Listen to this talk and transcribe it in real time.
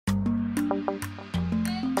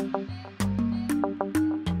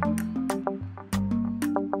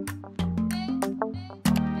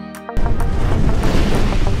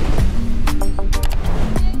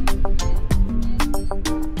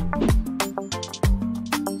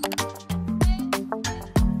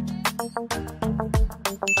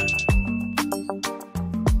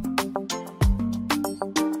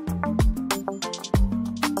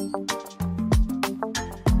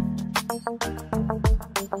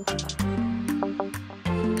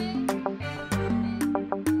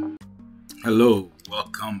Hello,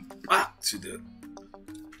 welcome back to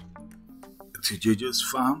JoJo's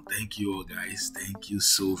farm. Thank you all guys. Thank you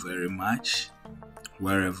so very much.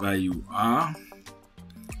 Wherever you are,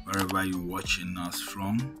 wherever you're watching us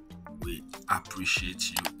from, we appreciate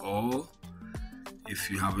you all.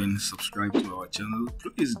 If you haven't subscribed to our channel,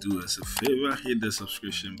 please do us a favor, hit the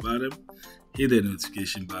subscription button, hit the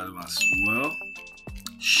notification button as well.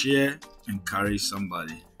 Share, encourage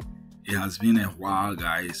somebody. It has been a while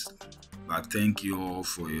guys, but thank you all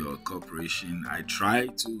for your cooperation. I try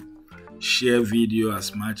to share video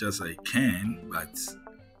as much as I can, but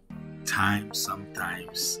time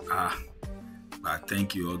sometimes but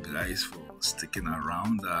thank you all guys for sticking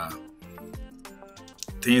around.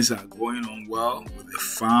 Things are going on well with the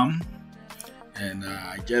farm, and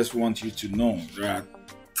I just want you to know there are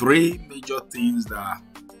three major things that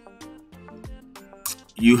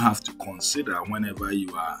you have to consider whenever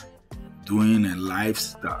you are doing a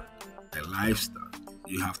lifestyle.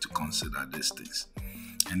 You have to consider these things,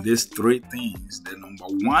 and these three things, the number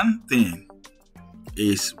one thing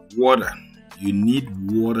is water. You need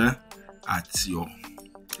water at your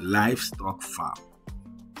livestock farm,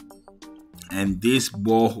 and this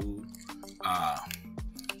borehole,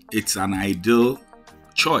 it's an ideal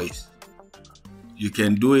choice. You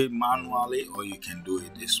can do it manually or you can do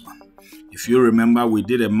it this one. If you remember, we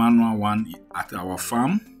did a manual one at our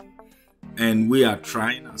farm, and we are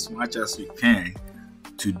trying as much as we can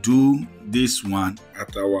to do this one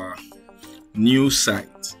at our new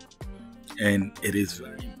site. And it is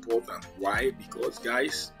very important. Why? Because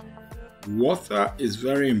guys, water is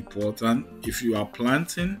very important. If you are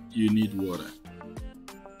planting, you need water.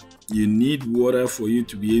 You need water for you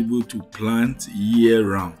to be able to plant year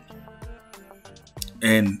round.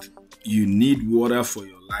 And you need water for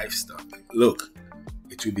your livestock. Look,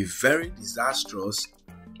 it will be very disastrous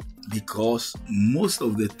because most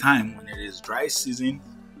of the time when it is dry season,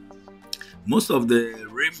 most of the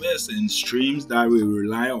rivers and streams that we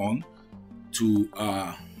rely on to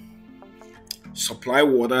supply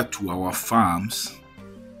water to our farms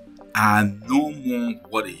are no more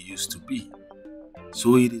what it used to be.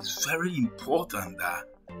 So it is very important that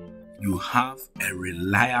you have a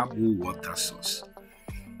reliable water source.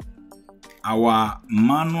 Our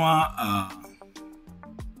manual,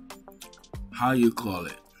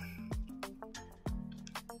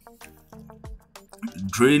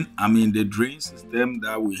 the drain system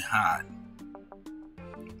that we had,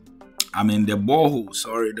 the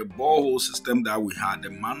borehole system that we had, the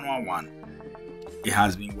manual one, it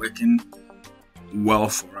has been working well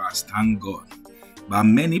for us, thank God. But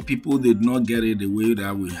many people did not get it the way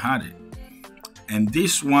that we had it. And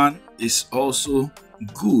this one is also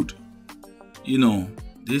good.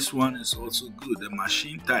 This one is also good. The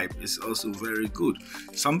machine type is also very good.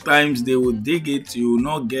 Sometimes they will dig it, you will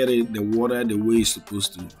not get it, the water the way it's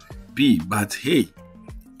supposed to be. But hey,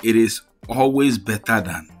 it is always better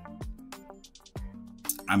than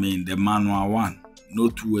the manual one. No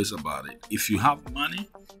two ways about it. If you have money,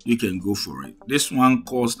 you can go for it. This one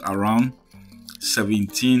cost around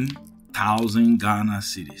 17,000 Ghana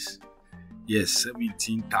cedis. Yes,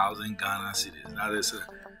 17,000 Ghana cedis. That is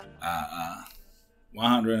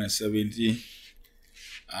 170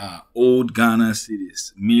 old Ghana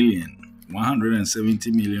cedis,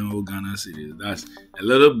 170 million old Ghana cedis. That's a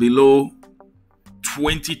little below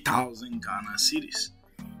 20,000 Ghana cedis.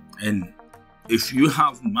 And if you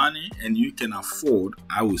have money and you can afford,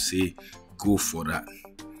 I would say go for that.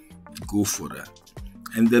 Go for that.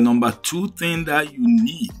 And the number two thing that you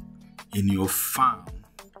need in your farm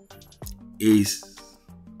is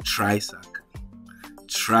tricycle.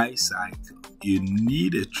 You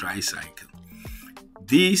need a tricycle.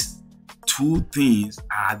 These two things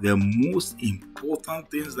are the most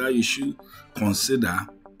important things that you should consider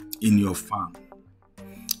in your farm,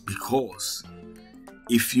 because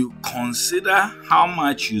if you consider how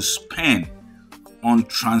much you spend on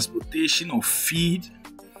transportation of feed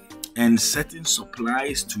and certain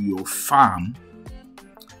supplies to your farm,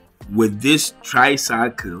 with this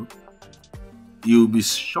tricycle, you'll be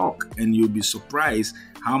shocked and you'll be surprised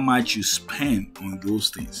how much you spend on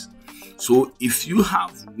those things. So if you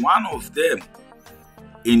have one of them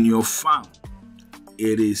in your farm,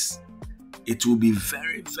 it will be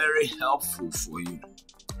very, very helpful for you.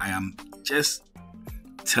 I am just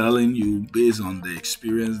telling you based on the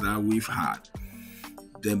experience that we've had.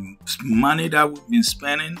 The money that we've been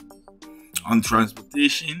spending on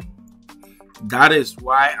transportation, that is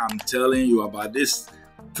why I'm telling you about this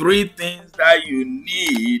three things that you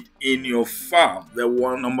need in your farm.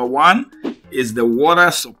 Number one is the water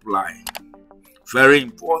supply. Very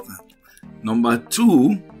important. Number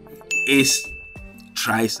two is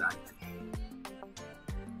tricycle.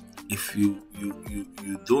 If you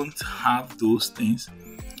don't have those things,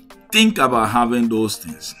 think about having those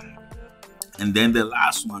things. And then the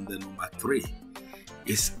last one, the number 3,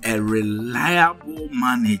 is a reliable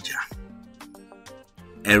manager.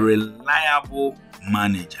 A reliable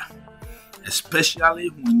manager. Especially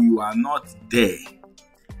when you are not there,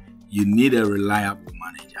 you need a reliable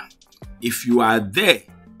manager. If you are there,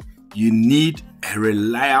 you need a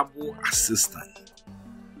reliable assistant.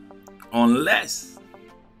 Unless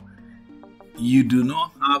you do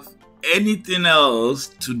not have anything else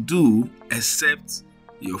to do except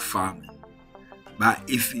your farming. But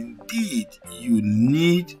if indeed you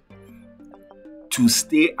need to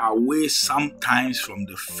stay away sometimes from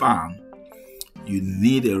the farm, you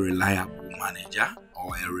need a reliable manager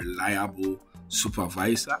or a reliable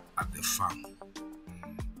supervisor at the farm.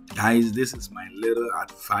 Guys, this is my little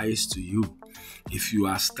advice to you. If you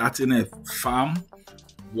are starting a farm,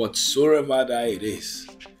 whatsoever that it is,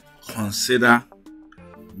 consider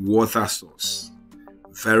water source.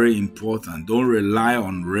 Very important. Don't rely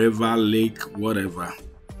on river, lake, whatever.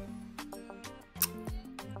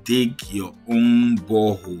 Dig your own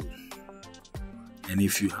borehole. And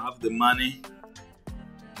if you have the money,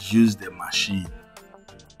 use the machine.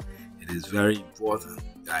 It is very important,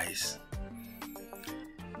 guys.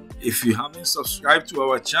 If you haven't subscribed to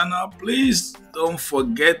our channel, please don't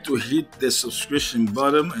forget to hit the subscription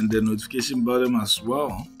button and the notification button as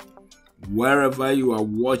well. Wherever you are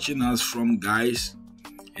watching us from, guys,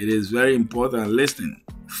 it is very important. Listen,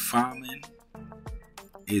 farming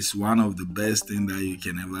is one of the best things that you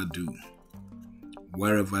can ever do.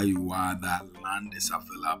 Wherever you are, that land is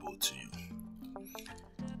available to you.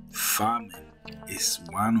 Farming is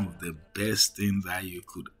one of the best things that you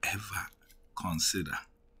could ever consider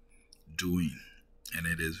doing, and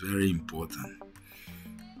it is very important.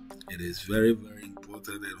 It is very, very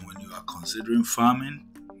important that when you are considering farming,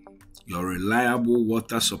 your reliable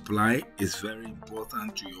water supply is very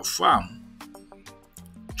important to your farm.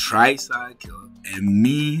 Tricycle, a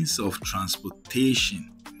means of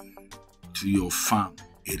transportation to your farm.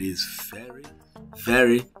 It is very,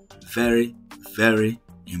 very, very, very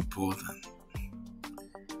important.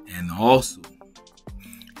 And also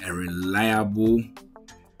a reliable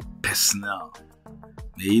personnel.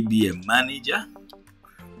 Maybe a manager,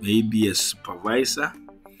 maybe a supervisor,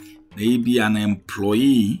 maybe an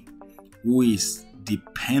employee who is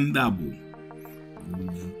dependable,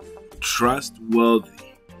 trustworthy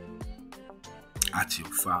at your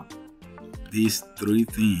farm. These 3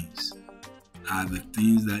 things are the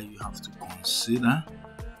things that you have to consider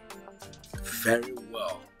very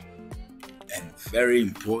well and very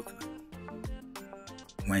important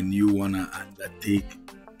when you want to undertake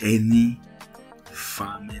any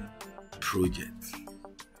farming project.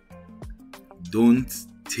 Don't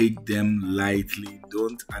take them lightly,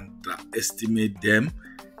 don't underestimate them,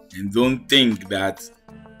 and don't think that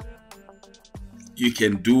you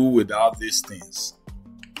can do without these things,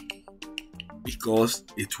 because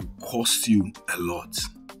it will cost you a lot.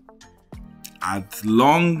 At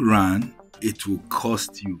long run, it will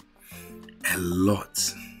cost you a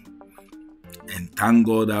lot. And thank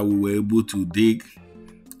God that we were able to dig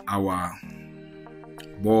our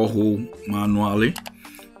borehole manually,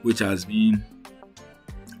 which has been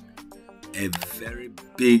a very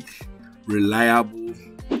big, reliable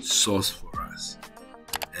source for us.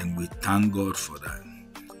 And we thank God for that.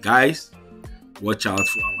 Guys, watch out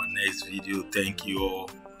for our next video. Thank you all,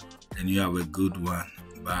 and you have a good one.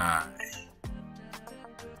 Bye.